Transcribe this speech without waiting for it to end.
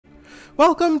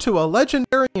Welcome to a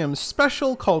Legendarium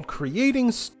special called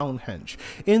Creating Stonehenge.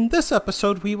 In this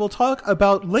episode, we will talk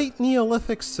about late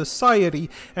Neolithic society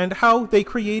and how they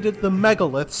created the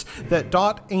megaliths that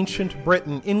dot ancient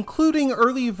Britain, including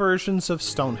early versions of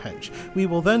Stonehenge. We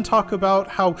will then talk about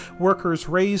how workers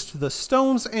raised the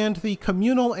stones and the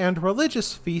communal and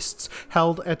religious feasts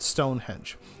held at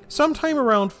Stonehenge. Sometime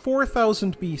around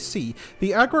 4000 BC,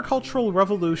 the agricultural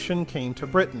revolution came to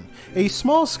Britain. A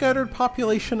small scattered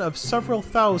population of several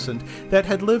thousand that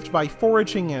had lived by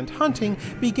foraging and hunting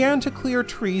began to clear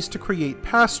trees to create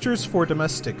pastures for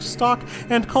domestic stock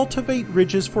and cultivate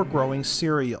ridges for growing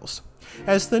cereals.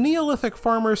 As the Neolithic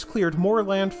farmers cleared more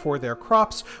land for their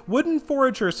crops, wooden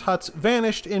foragers' huts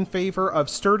vanished in favor of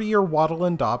sturdier wattle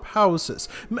and daub houses,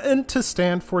 meant to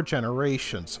stand for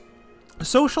generations.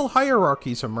 Social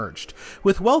hierarchies emerged,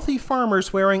 with wealthy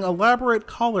farmers wearing elaborate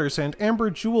collars and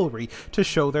amber jewelry to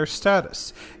show their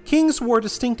status. Kings wore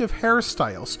distinctive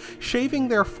hairstyles, shaving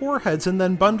their foreheads and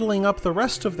then bundling up the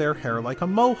rest of their hair like a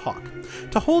mohawk.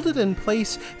 To hold it in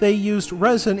place, they used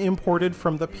resin imported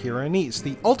from the Pyrenees,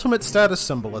 the ultimate status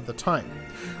symbol at the time.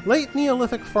 Late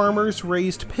Neolithic farmers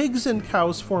raised pigs and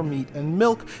cows for meat and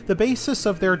milk, the basis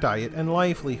of their diet and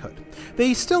livelihood.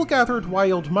 They still gathered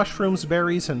wild mushrooms,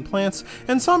 berries, and plants,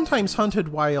 and sometimes hunted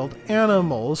wild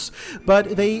animals,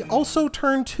 but they also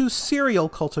turned to cereal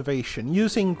cultivation,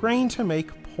 using grain to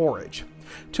make porridge.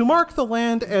 To mark the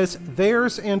land as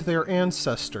theirs and their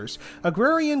ancestors,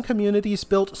 agrarian communities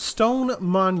built stone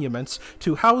monuments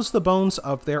to house the bones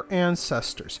of their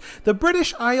ancestors. The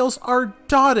British Isles are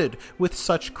dotted with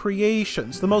such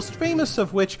creations, the most famous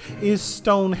of which is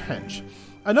Stonehenge.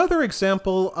 Another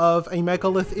example of a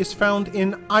megalith is found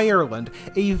in Ireland,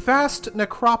 a vast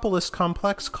necropolis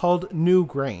complex called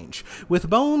Newgrange, with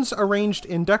bones arranged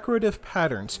in decorative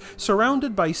patterns,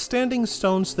 surrounded by standing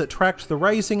stones that tracked the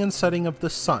rising and setting of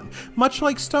the sun, much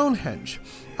like Stonehenge.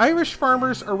 Irish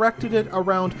farmers erected it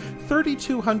around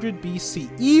 3200 BC,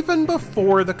 even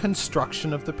before the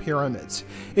construction of the pyramids.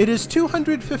 It is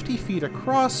 250 feet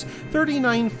across,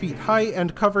 39 feet high,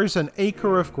 and covers an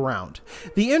acre of ground.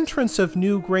 The entrance of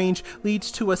Newgrange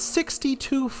leads to a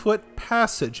 62-foot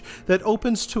passage that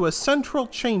opens to a central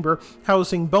chamber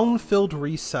housing bone-filled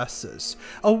recesses.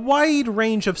 A wide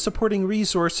range of supporting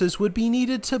resources would be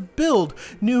needed to build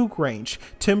Newgrange: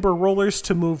 timber rollers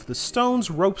to move the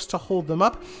stones, ropes to hold them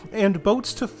up, and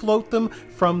boats to float them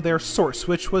from their source,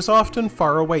 which was often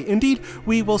far away. Indeed,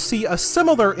 we will see a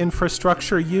similar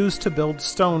infrastructure used to build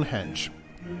Stonehenge.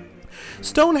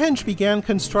 Stonehenge began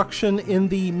construction in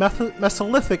the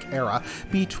Mesolithic era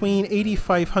between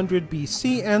 8500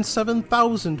 BC and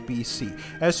 7000 BC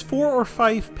as 4 or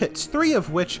 5 pits, 3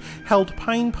 of which held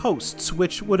pine posts,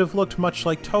 which would have looked much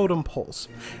like totem poles.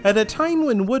 At a time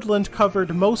when woodland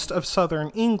covered most of southern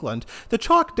England, the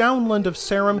chalk downland of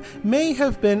Sarum may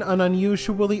have been an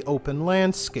unusually open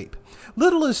landscape.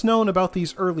 Little is known about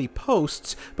these early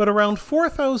posts, but around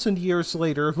 4,000 years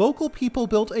later, local people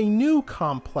built a new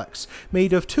complex,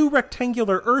 made of 2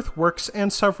 rectangular earthworks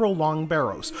and several long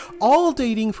barrows, all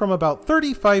dating from about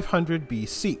 3500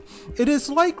 BC. It is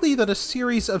likely that a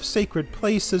series of sacred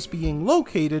places being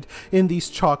located in these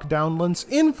chalk downlands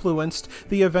influenced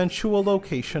the eventual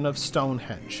location of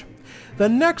Stonehenge. The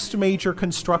next major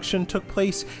construction took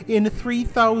place in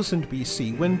 3000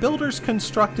 BC, when builders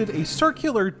constructed a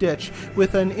circular ditch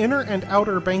with an inner and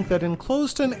outer bank that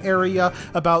enclosed an area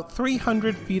about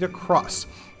 300 feet across.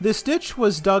 This ditch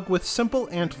was dug with simple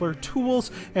antler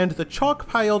tools and the chalk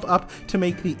piled up to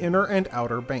make the inner and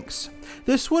outer banks.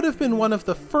 This would have been one of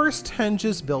the first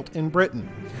henges built in Britain.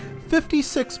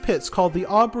 56 pits called the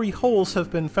Aubrey Holes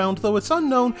have been found, though it's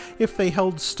unknown if they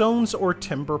held stones or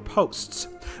timber posts.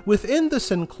 Within this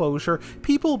enclosure,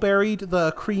 people buried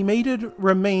the cremated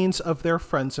remains of their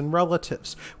friends and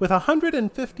relatives. With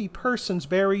 150 persons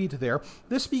buried there,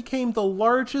 this became the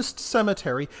largest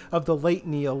cemetery of the late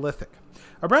Neolithic.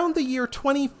 Around the year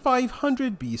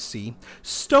 2500 BC,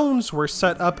 stones were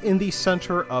set up in the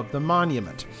center of the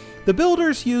monument. The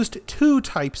builders used 2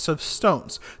 types of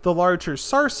stones, the larger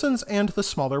sarsens and the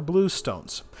smaller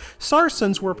bluestones.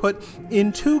 Sarsens were put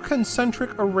in 2 concentric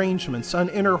arrangements, an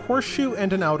inner horseshoe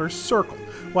and an outer circle,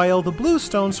 while the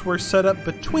bluestones were set up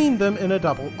between them in a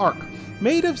double arc.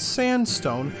 Made of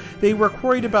sandstone, they were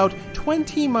quarried about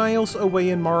 20 miles away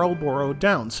in Marlborough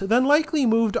Downs, then likely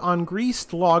moved on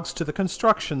greased logs to the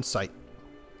construction site.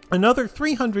 Another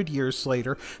 300 years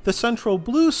later, the central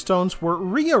bluestones were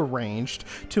rearranged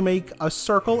to make a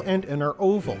circle and inner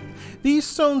oval. These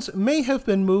stones may have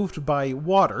been moved by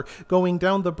water, going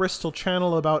down the Bristol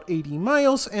Channel about 80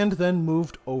 miles and then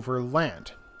moved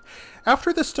overland.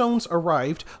 After the stones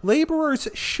arrived, laborers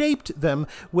shaped them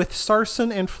with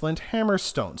sarsen and flint hammer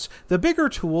stones. The bigger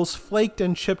tools flaked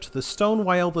and chipped the stone,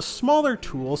 while the smaller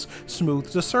tools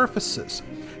smoothed the surfaces.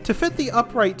 To fit the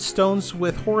upright stones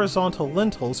with horizontal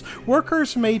lintels,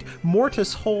 workers made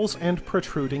mortise holes and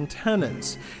protruding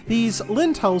tenons. These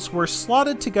lintels were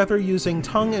slotted together using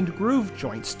tongue and groove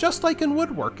joints, just like in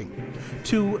woodworking.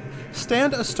 To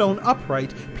stand a stone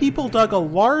upright, people dug a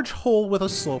large hole with a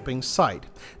sloping side.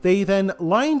 They then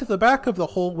lined the back of the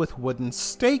hole with wooden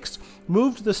stakes,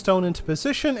 moved the stone into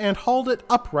position, and hauled it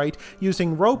upright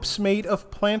using ropes made of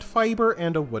plant fiber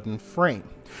and a wooden frame.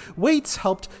 Weights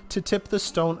helped to tip the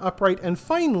stone upright, and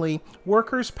finally,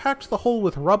 workers packed the hole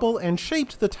with rubble and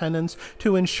shaped the tenons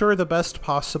to ensure the best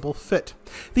possible fit.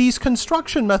 These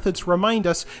construction methods remind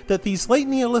us that these late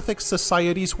Neolithic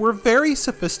societies were very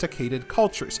sophisticated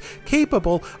cultures,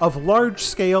 capable of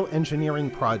large-scale engineering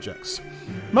projects.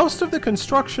 Most of the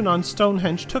construction on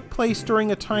Stonehenge took place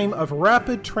during a time of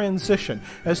rapid transition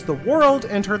as the world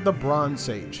entered the Bronze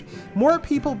Age. More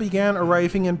people began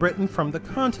arriving in Britain from the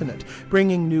continent,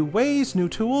 bringing new ways, new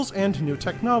tools, and new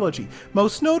technology,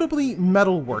 most notably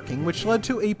metalworking, which led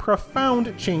to a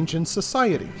profound change in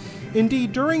society.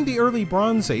 Indeed, during the early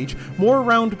Bronze Age, more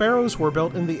round barrows were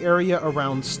built in the area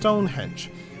around Stonehenge.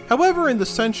 However, in the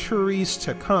centuries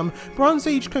to come, Bronze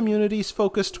Age communities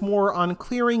focused more on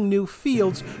clearing new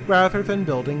fields rather than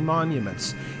building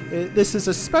monuments. This is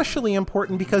especially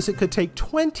important because it could take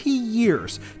 20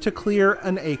 years to clear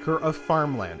an acre of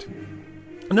farmland.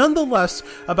 Nonetheless,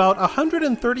 about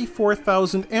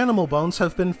 134,000 animal bones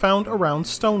have been found around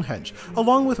Stonehenge,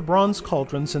 along with bronze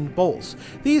cauldrons and bowls.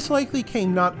 These likely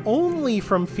came not only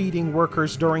from feeding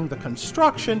workers during the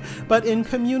construction, but in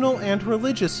communal and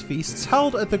religious feasts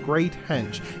held at the Great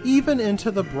Henge, even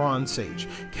into the Bronze Age.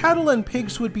 Cattle and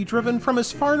pigs would be driven from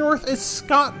as far north as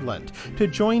Scotland to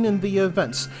join in the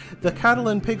events. The cattle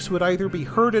and pigs would either be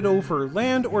herded over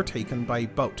land or taken by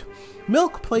boat.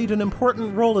 Milk played an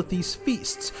important role at these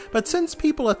feasts, but since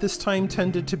people at this time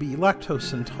tended to be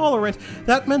lactose intolerant,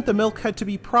 that meant the milk had to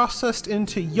be processed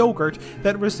into yogurt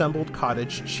that resembled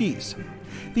cottage cheese.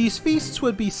 These feasts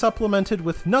would be supplemented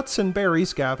with nuts and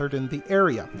berries gathered in the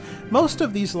area. Most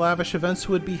of these lavish events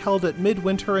would be held at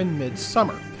midwinter and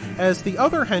midsummer, as the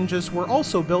other henges were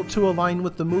also built to align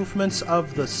with the movements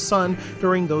of the sun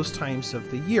during those times of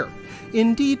the year.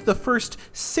 Indeed, the first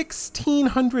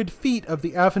 1,600 feet of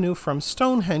the avenue from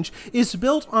Stonehenge is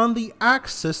built on the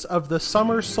axis of the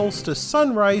summer solstice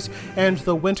sunrise and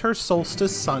the winter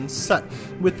solstice sunset,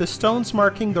 with the stones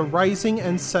marking the rising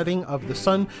and setting of the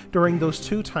sun during those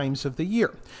two times of the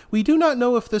year. We do not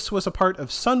know if this was a part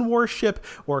of sun worship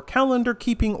or calendar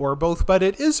keeping or both, but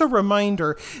it is a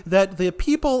reminder that the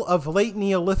people of late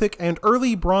Neolithic and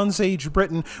early Bronze Age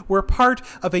Britain were part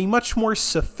of a much more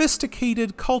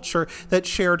sophisticated culture that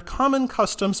shared common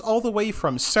customs all the way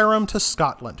from Sarum to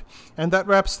Scotland. And that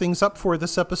wraps things up for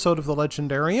this episode of The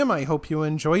Legendarium. I hope you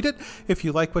enjoyed it. If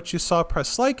you like what you saw,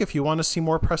 press like. If you want to see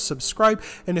more, press subscribe.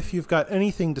 And if you've got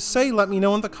anything to say, let me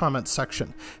know in the comments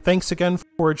section. Thanks again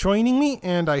for joining me,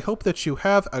 and I hope that you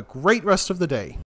have a great rest of the day.